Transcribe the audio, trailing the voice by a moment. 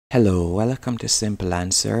Hello, welcome to Simple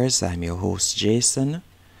Answers. I'm your host Jason.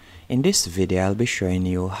 In this video, I'll be showing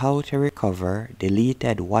you how to recover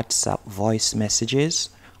deleted WhatsApp voice messages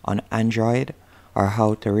on Android or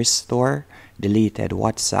how to restore deleted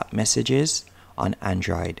WhatsApp messages on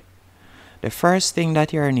Android. The first thing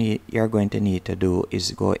that you're going to need to do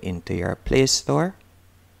is go into your Play Store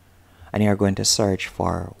and you're going to search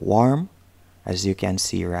for Warm, as you can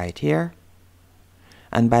see right here.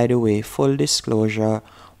 And by the way, full disclosure,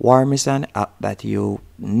 Warm is an app that you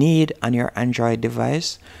need on your Android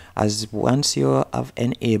device, as once you have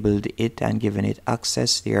enabled it and given it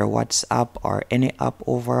access to your WhatsApp or any app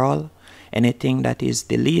overall, anything that is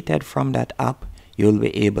deleted from that app, you'll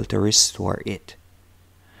be able to restore it.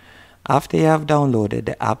 After you have downloaded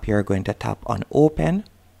the app, you're going to tap on Open,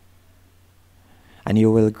 and you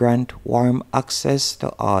will grant Warm access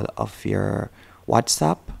to all of your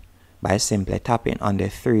WhatsApp by simply tapping on the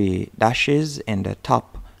three dashes in the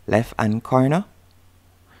top left hand corner,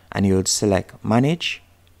 and you would select Manage.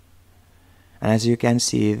 And as you can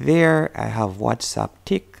see there, I have WhatsApp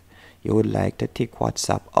tick. You would like to tick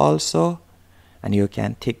WhatsApp also, and you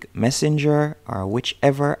can tick Messenger or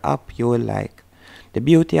whichever app you would like. The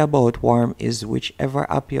beauty about Warm is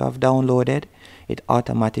whichever app you have downloaded, it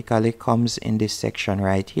automatically comes in this section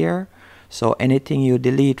right here. So anything you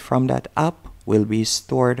delete from that app will be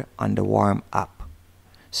stored on the Warm app.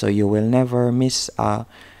 So you will never miss a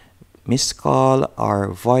missed call or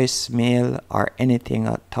voicemail or anything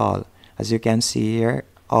at all. As you can see here,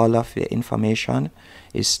 all of the information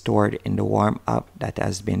is stored in the Warm app that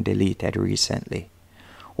has been deleted recently.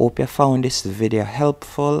 Hope you found this video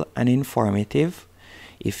helpful and informative.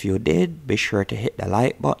 If you did, be sure to hit the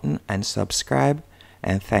like button and subscribe,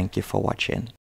 and thank you for watching.